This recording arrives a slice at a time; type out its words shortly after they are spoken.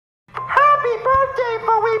birthday,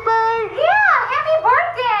 Felipe! Yeah, happy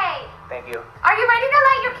birthday! Thank you. Are you ready to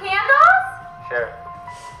light your candles? Sure.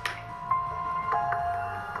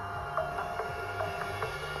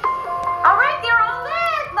 All right, they're all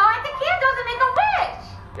lit. Light the candles and make a wish.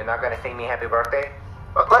 You're not gonna sing me happy birthday?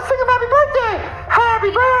 Let's sing him happy birthday!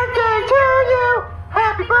 Happy birthday to you!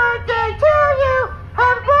 Happy birthday to you!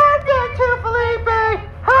 Happy birthday to Felipe!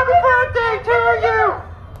 Happy birthday to you!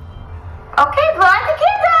 Okay, blow out the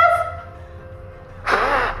candles.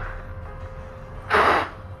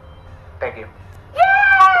 Thank you.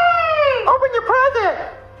 Yay! Open your present!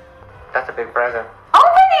 That's a big present.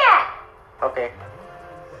 Open it. Okay.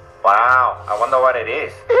 Wow, I wonder what it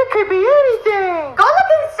is. It could be anything! Go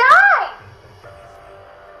look inside.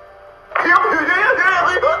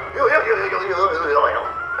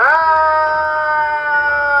 Ah!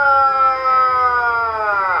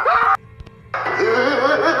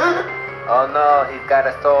 Oh no, he's got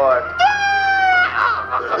a sword.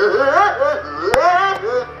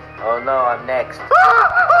 Oh no, I'm next.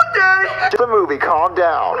 Okay! The movie, calm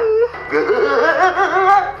down.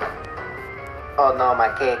 Oh no, my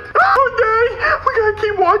cake. Okay, we gotta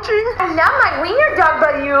keep watching. And now my wiener dog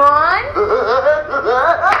balloon.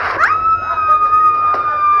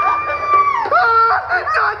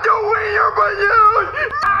 Not the wiener balloon!